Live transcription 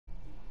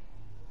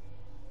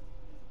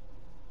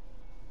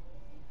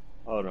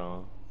Hold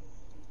on.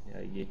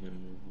 Yeah, get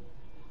him.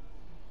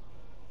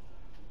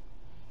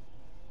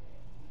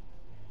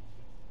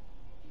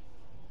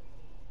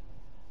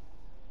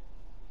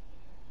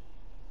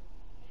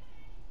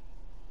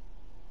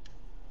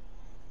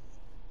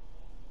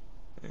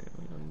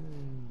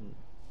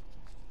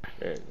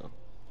 There you go.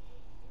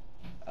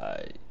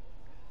 Alright.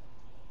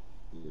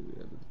 Yeah, we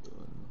got this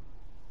going.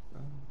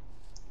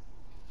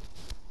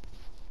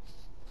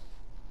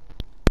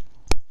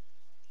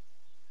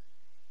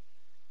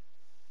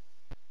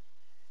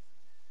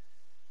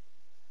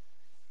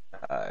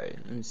 Alright,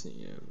 let me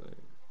see everybody.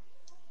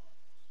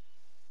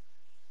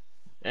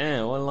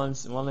 Damn,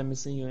 won't let me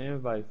see you an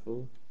invite,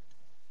 fool.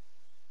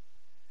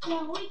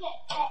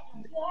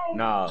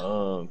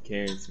 Nah,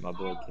 Karen's my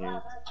boy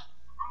Karen.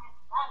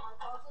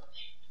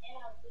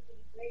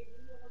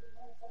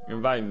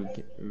 Invite me,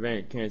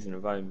 Karen's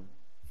invite me.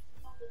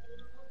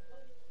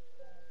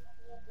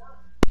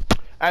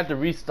 I had to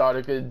restart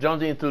it because it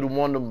jumped into the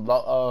one of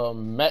the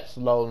match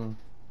loading.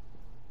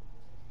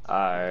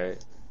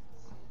 Alright.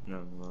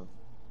 No.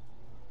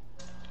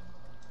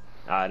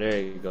 Ah, there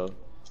you go.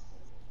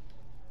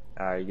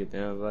 Alright, you get the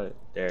invite.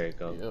 There you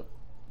go. Yep.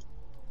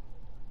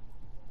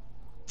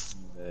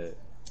 Bet.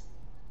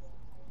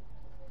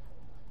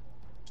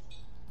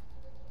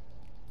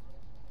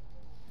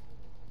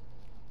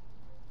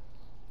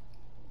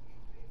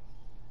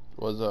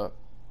 What's up?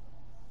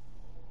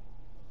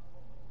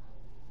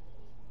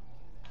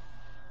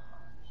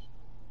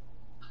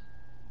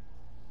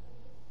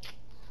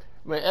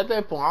 Man, at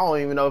that point, I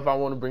don't even know if I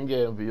want to bring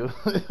Gambia.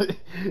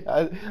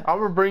 I'm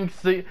gonna bring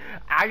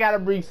I gotta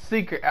bring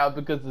Secret out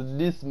because of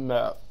this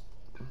map.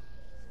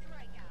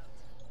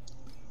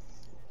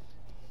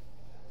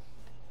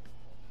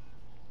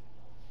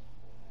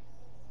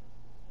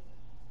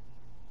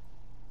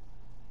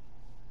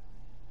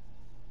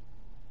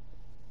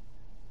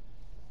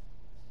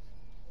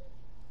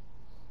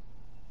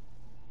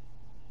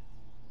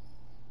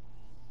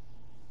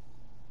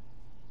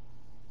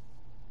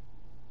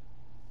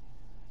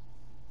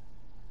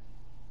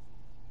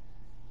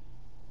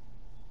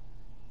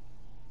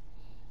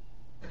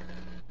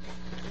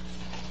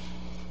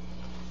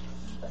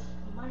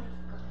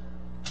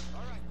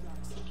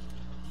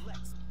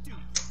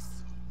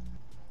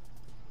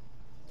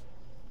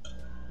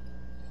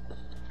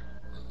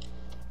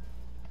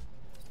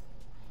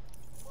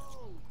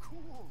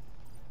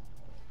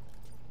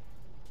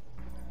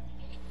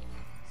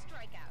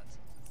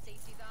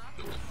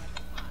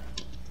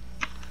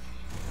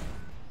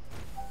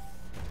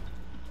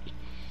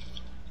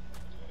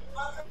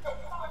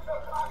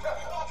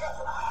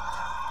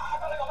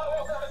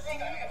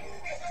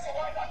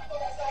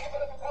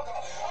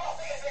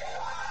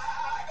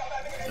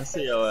 I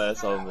see your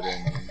ass over there,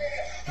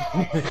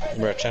 man.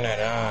 Bro, turn that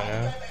on,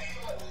 man.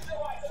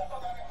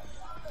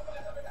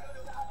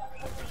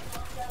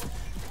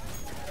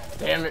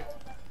 Damn it!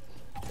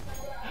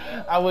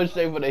 I wish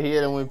they would have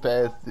hit and went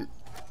past it.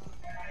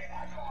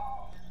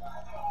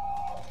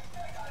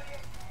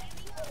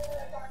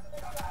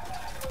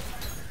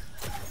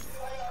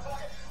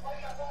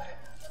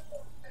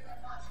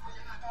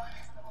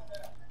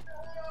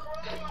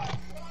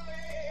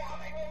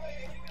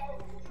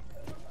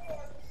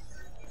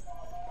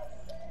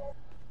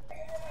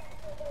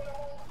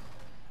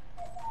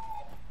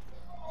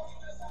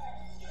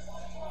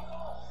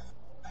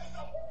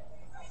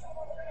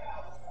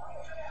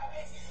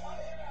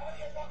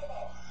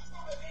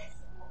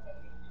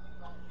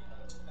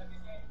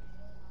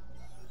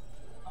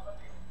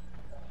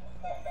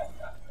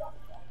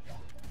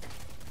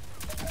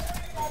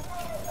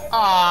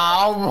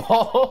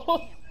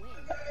 Almost.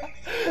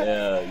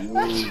 Yeah,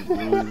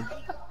 you.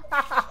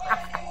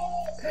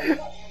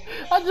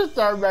 I just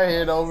turned my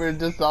head over and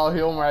just saw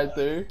him right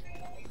there.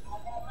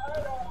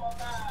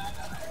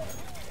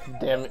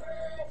 Damn it.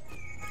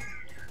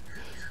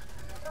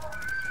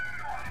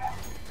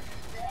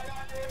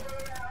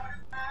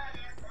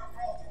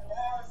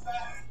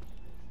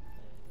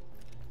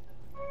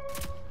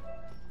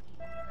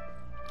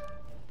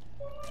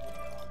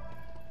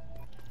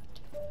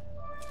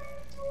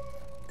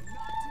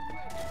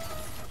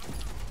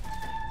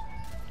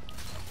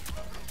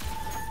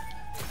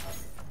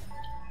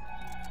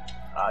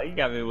 Oh, you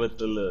got me with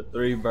the little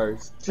 3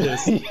 bursts.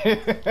 Yes,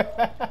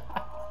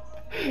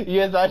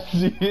 I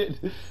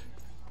did.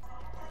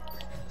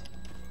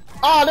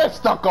 Oh, that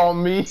stuck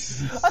on me.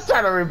 I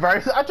tried to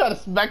reverse it. I tried to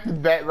smack the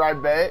bat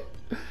right back.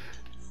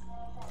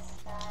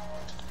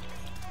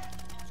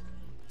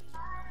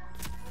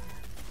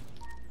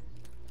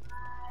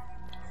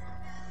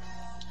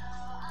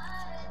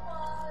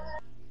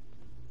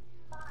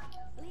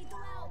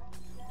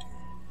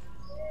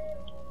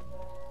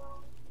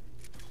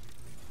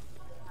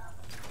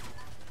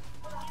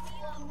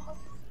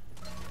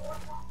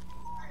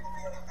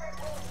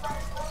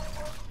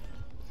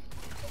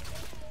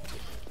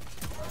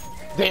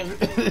 Damn it.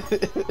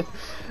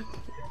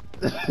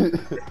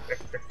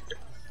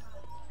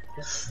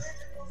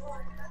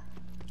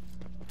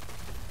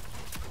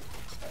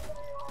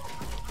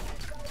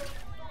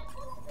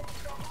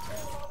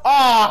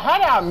 Oh, how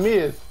did I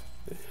miss?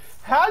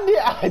 How did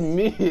I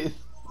miss?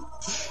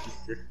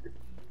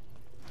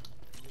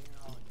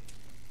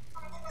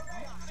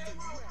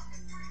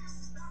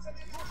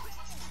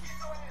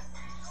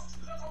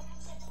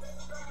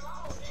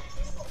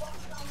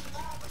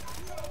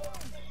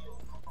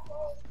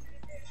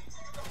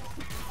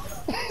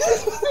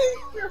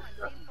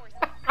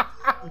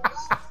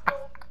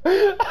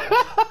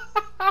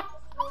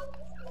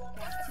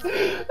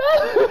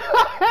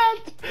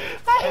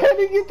 I had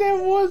to get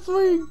that one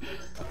swing.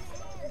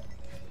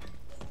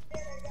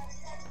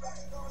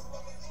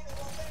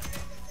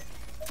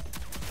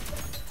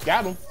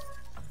 Got him.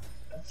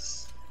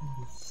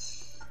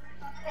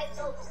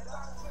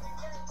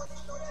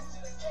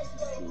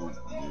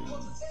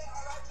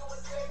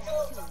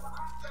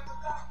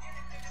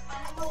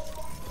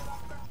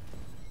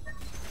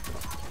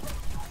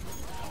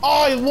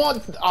 Oh, he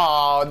one.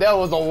 Oh, that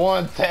was a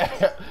one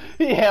tap.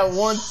 He had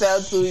one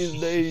tap to his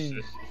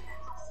name.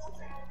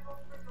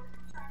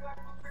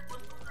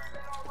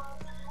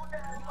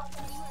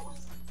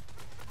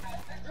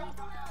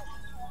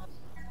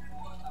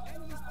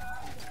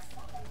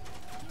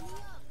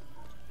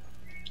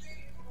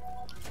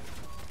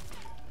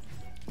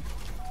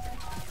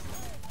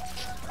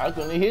 I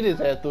couldn't hit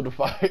his ass through the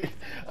fight.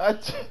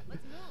 Overtime.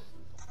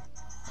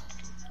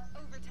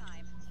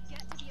 Get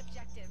to the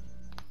objective.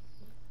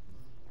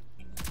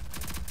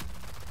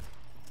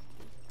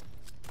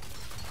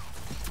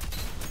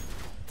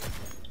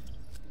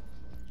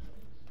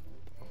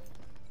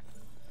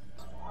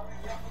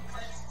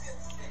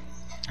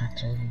 I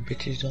told them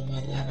bitches on my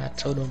line. I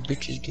told them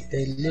bitches get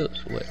their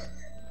lips wet.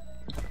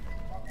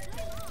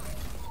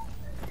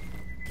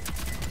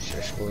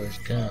 Just where it's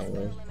gun,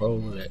 where it's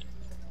roll at.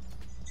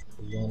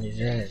 We on his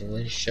ass,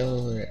 where it's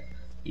show at.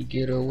 He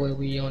get away,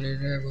 we on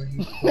his ass when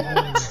he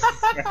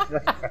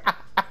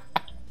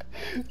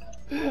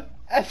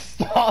I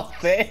saw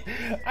that.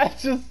 I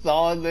just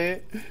saw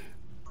that.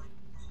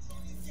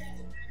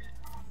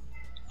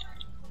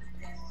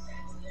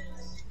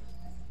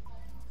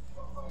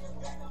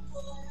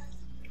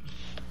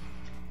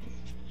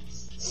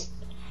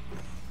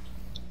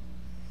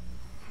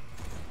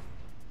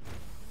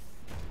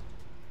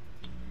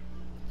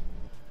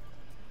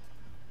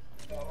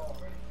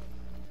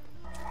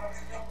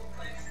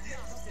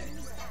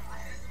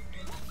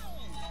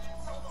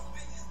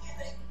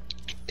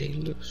 they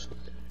lips wet.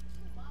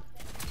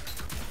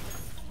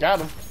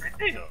 Got him.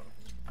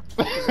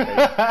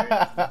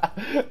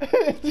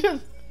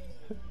 Just.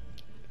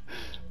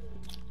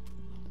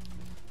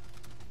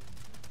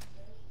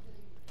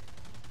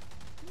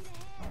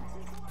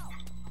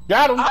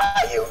 Got him.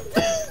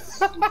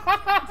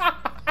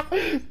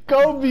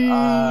 Kobe.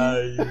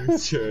 You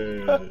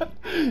should.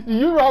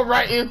 You run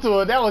right into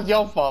it. That was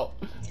your fault.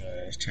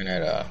 Let's turn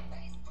that off.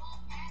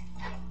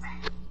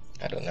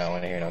 I do not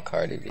want to hear no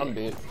Cardi B. I'm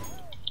dead.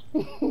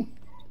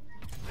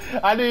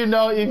 I didn't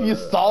know if you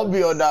saw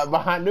me or not,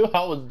 but I knew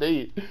I was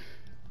dead.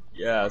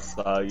 Yeah, I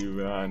saw you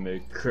behind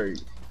that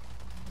crate.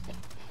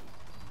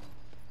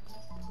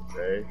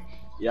 Okay.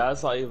 Yeah, I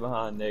saw you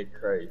behind that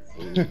crate.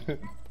 Fool.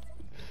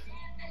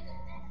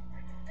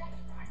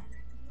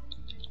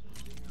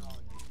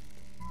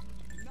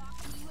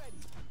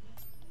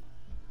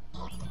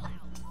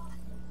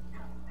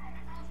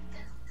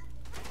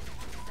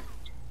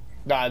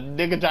 Nah,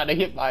 nigga tried to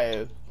hit my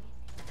ass.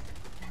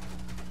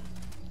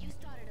 You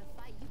started a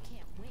fight you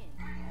can't win.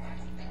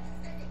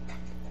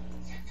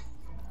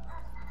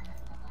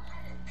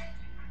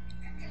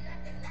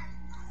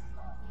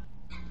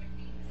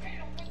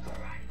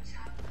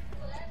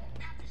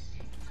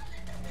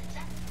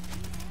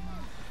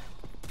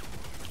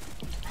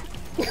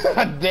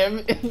 God damn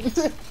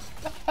it.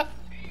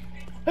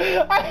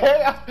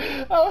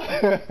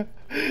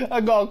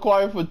 I got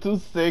quiet for 2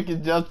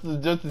 seconds just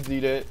to see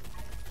that.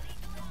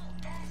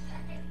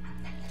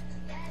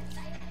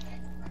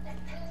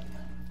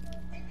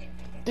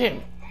 Damn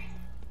it.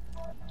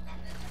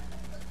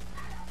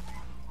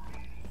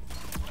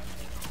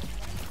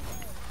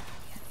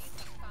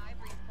 Five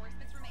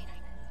reinforcements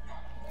remaining.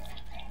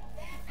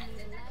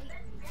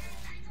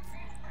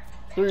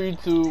 3,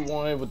 2,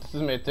 1 with the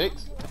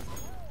semantics.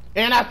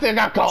 And I still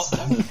got caught.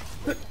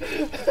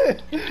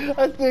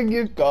 I still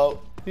get caught.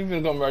 He's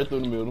gonna come right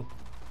through the middle.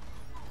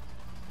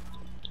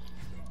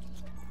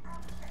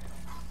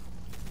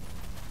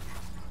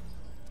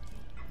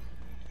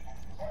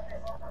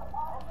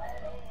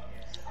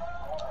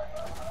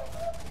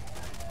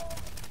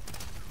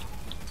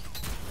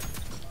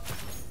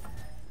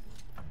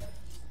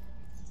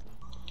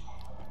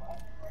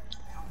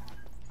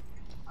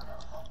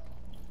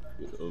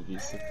 You'll be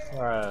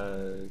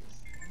surprised.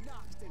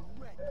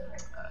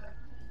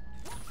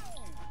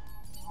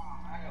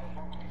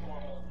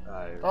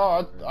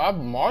 Oh, I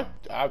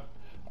marked. I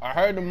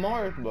heard the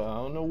mark, but I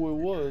don't know where it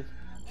was.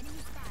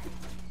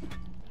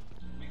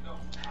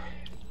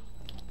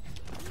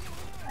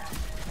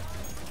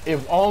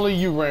 If only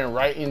you ran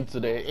right into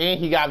that, and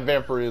he got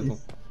vampirism.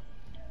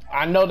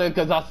 I know that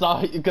because I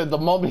saw it, because the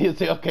moment his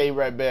tail came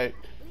right back.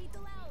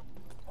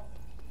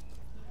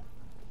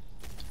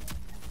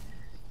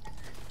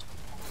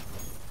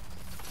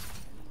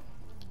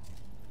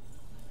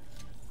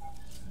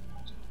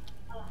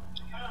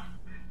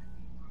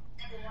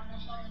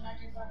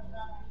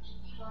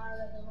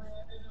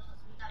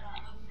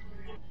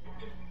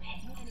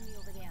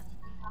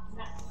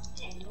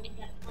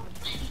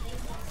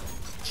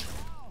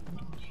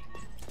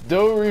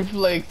 Dual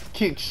reflex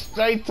kick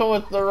straight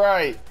towards the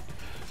right.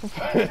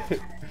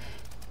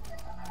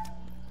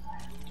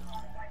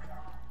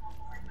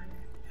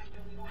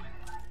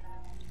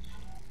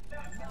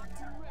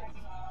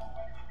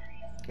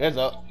 Heads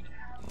up. Finish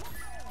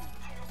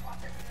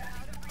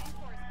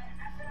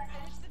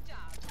the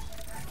job.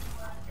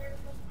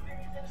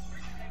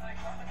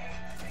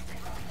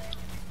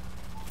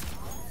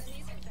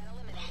 Enemies have been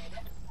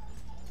eliminated.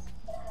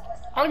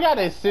 I got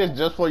an assist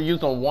just for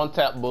using one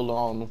tap bullet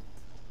on them.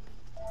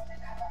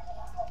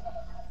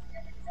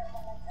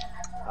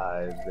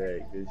 I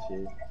bet. Good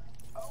shit.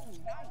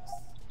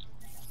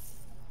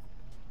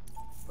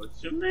 What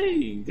you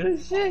mean?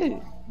 Good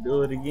shit.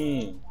 Do it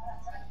again.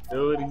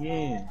 Do it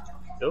again.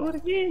 Do it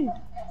again.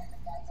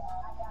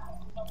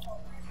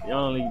 You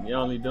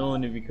only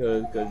doing it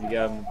because you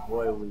got my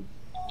boy with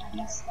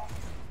beast.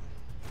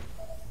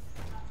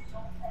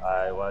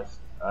 Alright,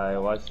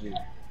 watch this.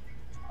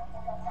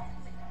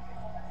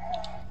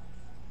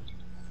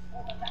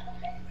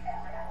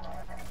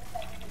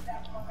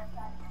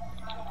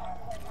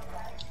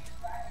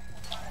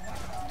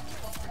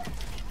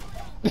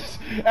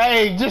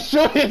 Hey, just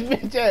shoot his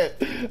bitch ass.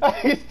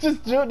 Hey,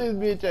 just shoot his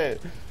bitch ass.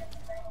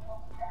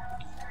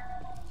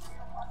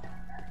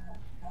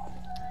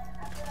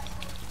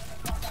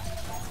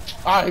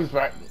 Ah, he's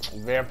right.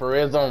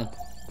 Vampirism.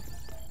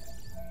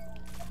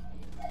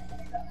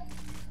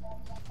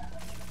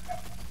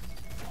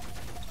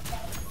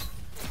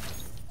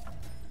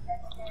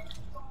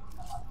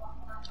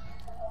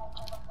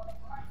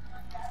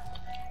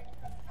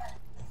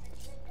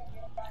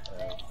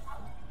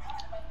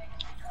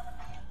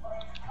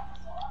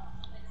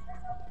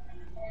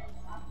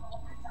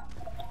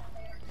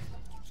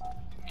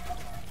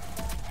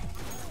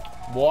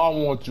 Boy, I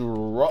want you to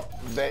rock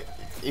that.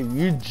 If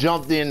you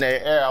jumped in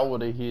the air, I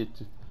would have hit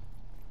you.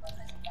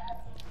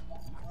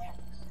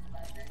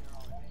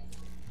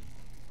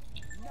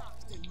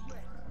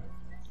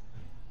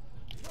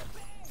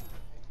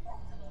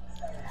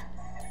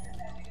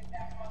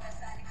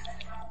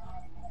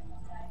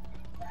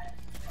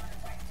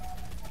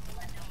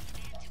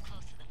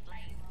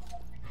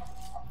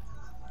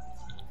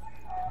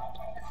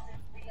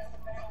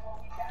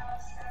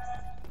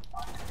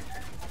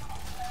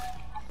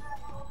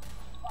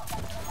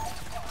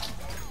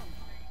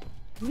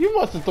 You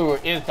must have threw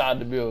it inside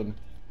the building.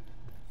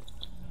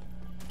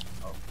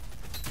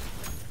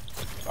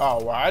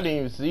 Oh wow, I didn't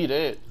even see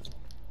that.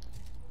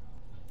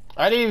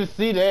 I didn't even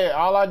see that.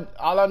 All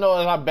I know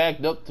is I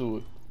backed up to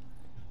it.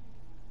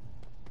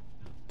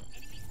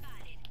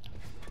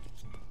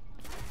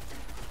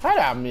 How did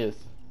I miss?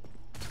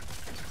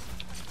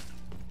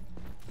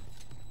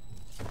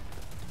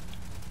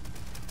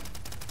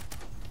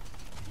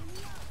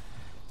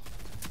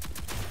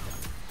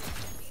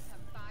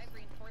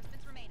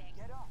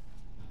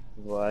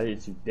 Boy, I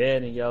hit you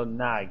dead in your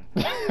noggin.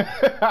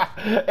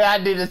 I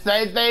did the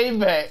same thing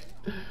back.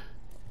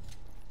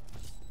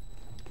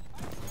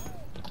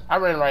 I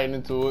ran right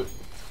into it.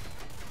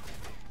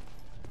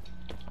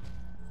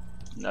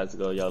 Not to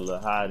go y'all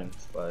little hiding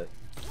spot.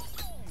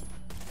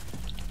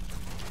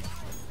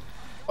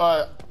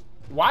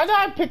 Why did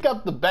I pick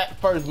up the bat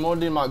first more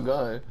than my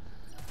gun?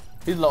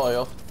 He's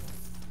loyal.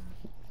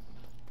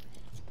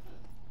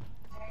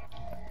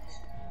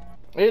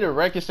 He hit a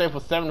ricochet for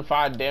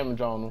 75 damage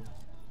on him.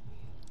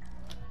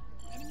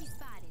 Enemy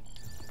spotted.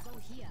 Go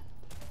here.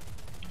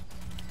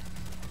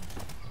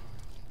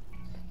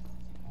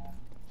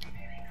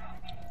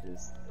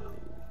 Just,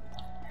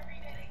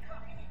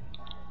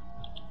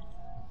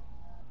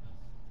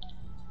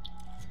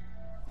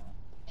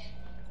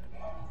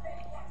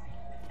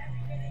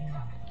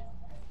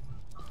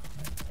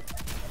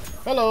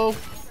 Hello. You're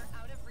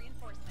out of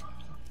reinforcements.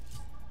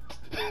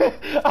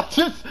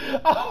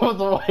 I was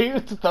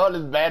waiting to throw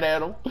this bat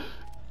at him.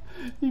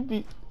 He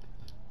beat.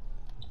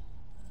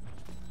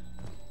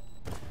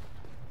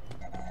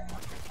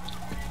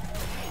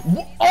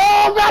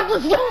 Oh, not the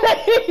same!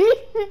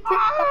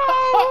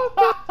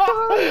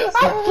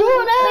 I threw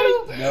it at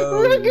him! No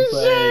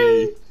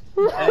Ricochet!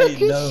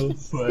 Ain't no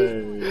Ricochet!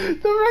 way.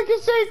 The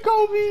Ricochet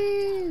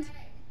Kobe!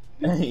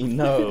 Ain't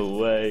no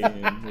way.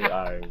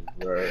 Alright,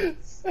 bro.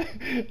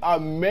 I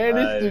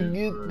managed to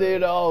get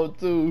that all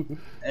too.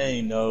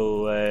 Ain't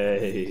no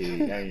way.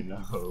 Ain't no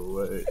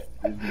way.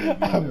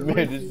 I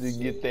managed to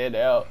get that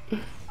out.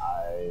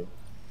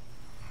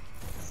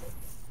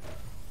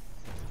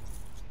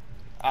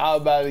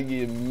 I'm about to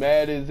get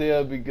mad as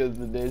hell because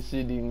of that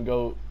shit didn't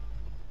go.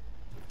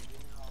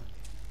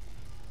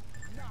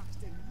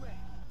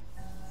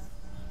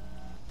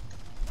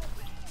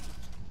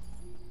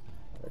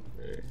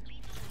 Okay.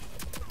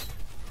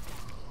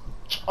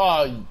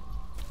 Oh,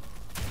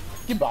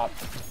 get back.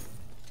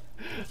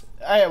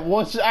 I had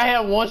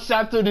one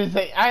shot to his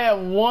head. I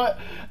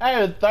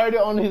had 30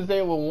 on his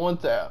head with one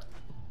tap.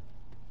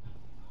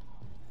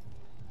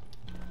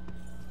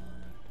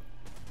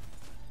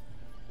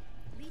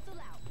 Lethal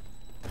out.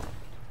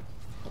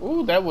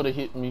 Ooh, that would have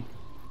hit me.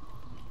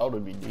 I would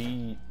have been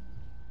dead.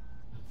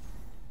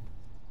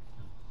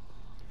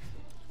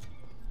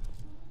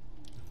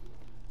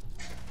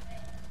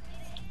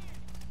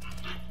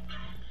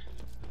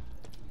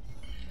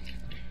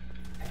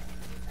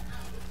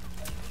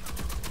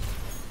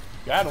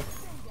 Got him.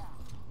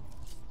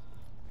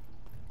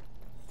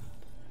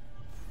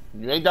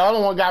 You ain't the only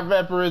one got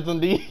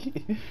vampirism, D.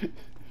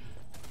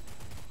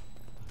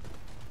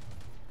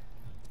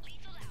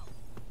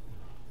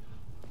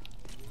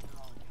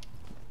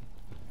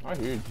 I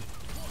hear you.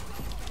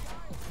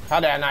 How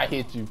did I not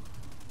hit you?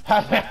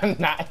 How did I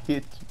not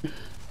hit you?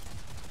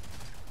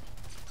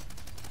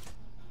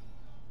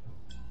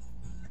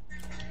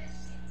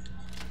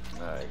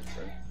 Alright,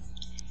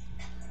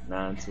 bro.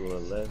 9 to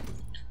 11.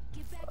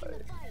 Get back in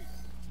the fight.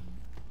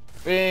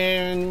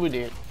 And we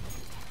did.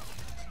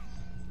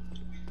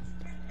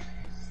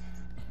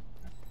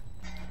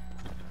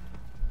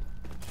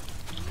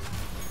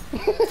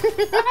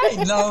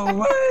 Ain't no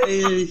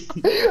way!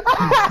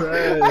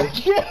 I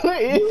can't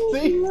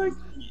see.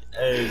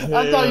 Hey,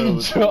 I saw you hell.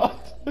 jump.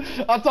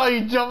 I saw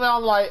you jump out.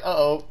 I'm like,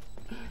 uh-oh.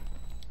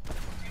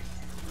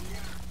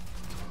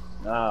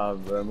 Nah,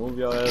 bro, move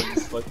your ass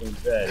to fucking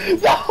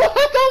bed. No, I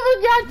never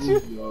got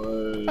Move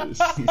your ass.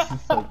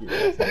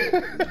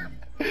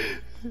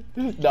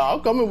 you. No,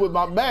 I'm coming with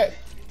my back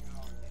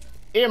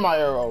and my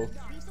arrow.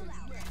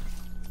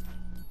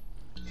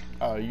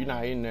 Oh, you're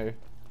not in there.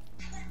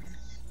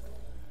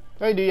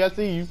 Hey, D, I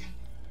see you.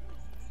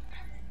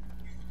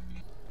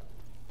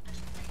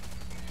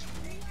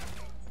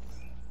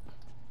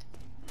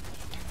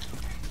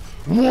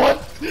 What?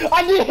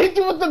 I just hit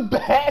you with the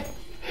bat.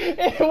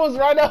 It was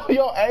right on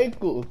your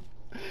ankles.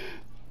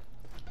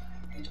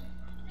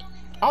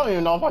 I don't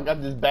even know if I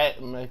got this bat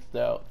maxed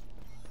out.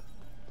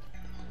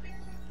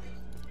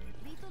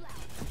 Lethal out.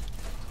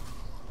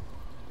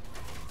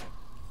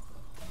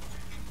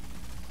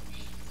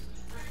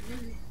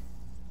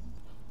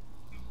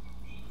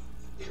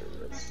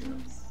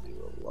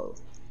 Low.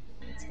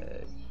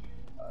 Tag.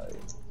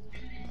 Alright.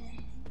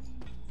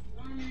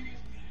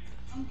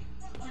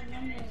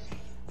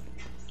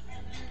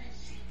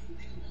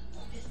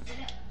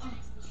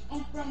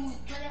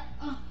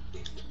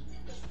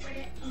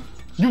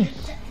 You.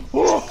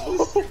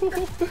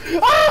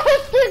 Ah,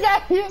 this thing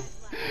got hit.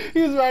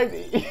 He's right.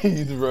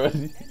 He's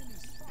running.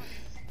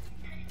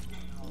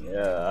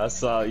 Yeah, I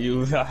saw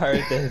you. I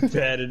heard that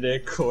bat in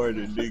that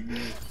corner, nigga.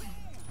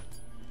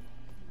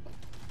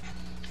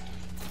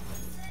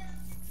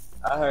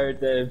 I heard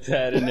that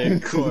bat in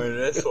that corner.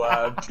 That's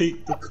why I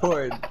peeked the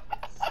corner.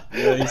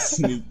 Yeah, he's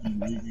sneaky,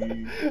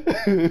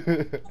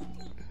 nigga.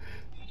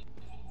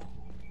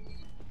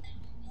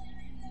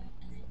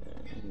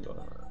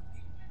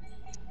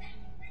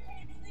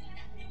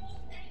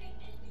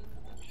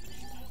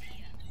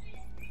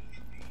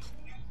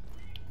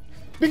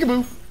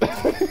 Peekaboo.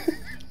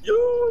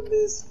 Yo,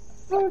 this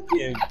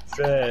fucking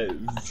bat.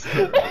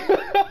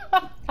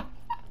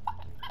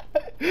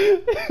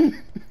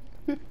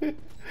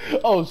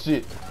 Oh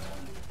shit.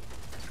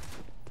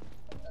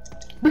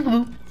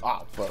 Peekaboo.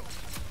 Ah, fuck.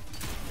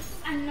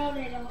 I know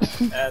they don't.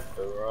 That's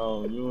the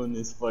wrong. You and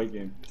this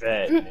fucking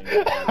bat,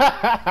 nigga.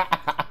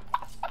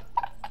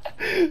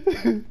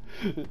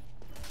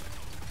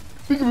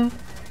 Peekaboo.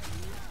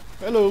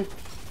 Hello.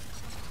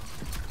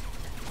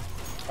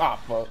 Ah,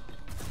 fuck.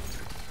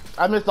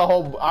 I missed the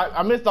whole.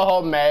 I missed the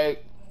whole mag.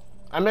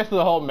 I missed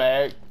the whole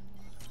mag.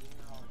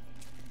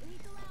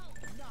 Lethal out.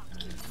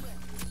 Knocked and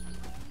swift.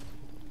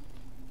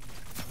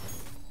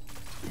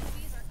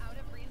 These are out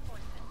of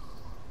reinforcement.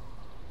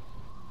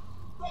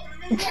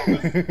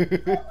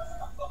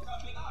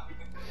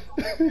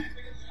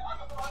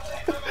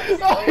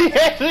 Oh, he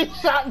actually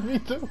shot me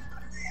too.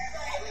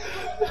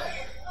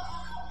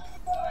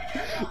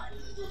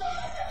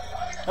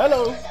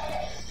 Hello.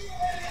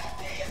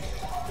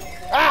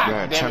 Ah! You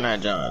gotta turn that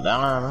junk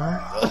down,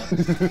 man.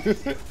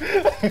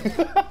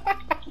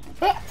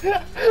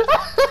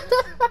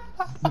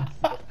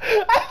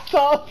 I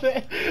saw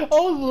that. I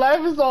was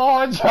laughing so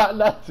hard trying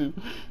not to.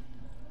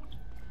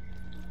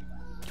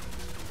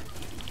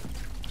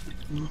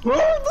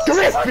 Come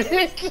here,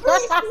 bitch!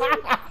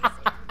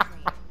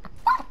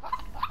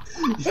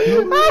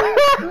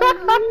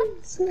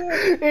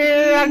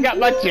 Yeah, I got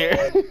my chair.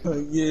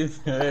 Get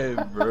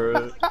back,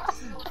 bro.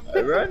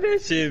 Run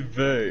that shit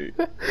back.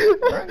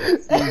 Run that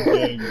shit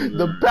back,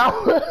 bro.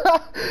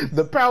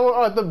 The power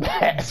of the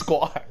Bat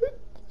Squad.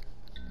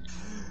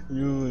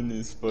 You and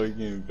this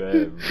fucking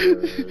bat,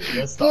 bro.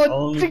 That's the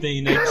only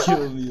thing that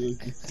killed me was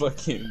the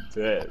fucking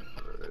bat,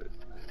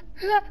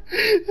 bro.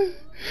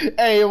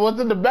 Hey, it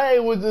wasn't the bat,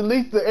 it was at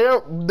least the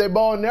air. They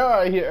ball and arrow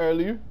out here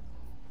earlier.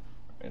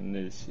 Run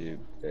this shit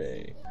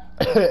back.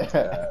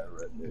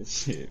 Run this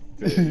shit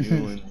back.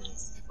 You and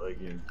this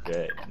fucking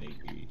bat,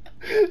 nigga.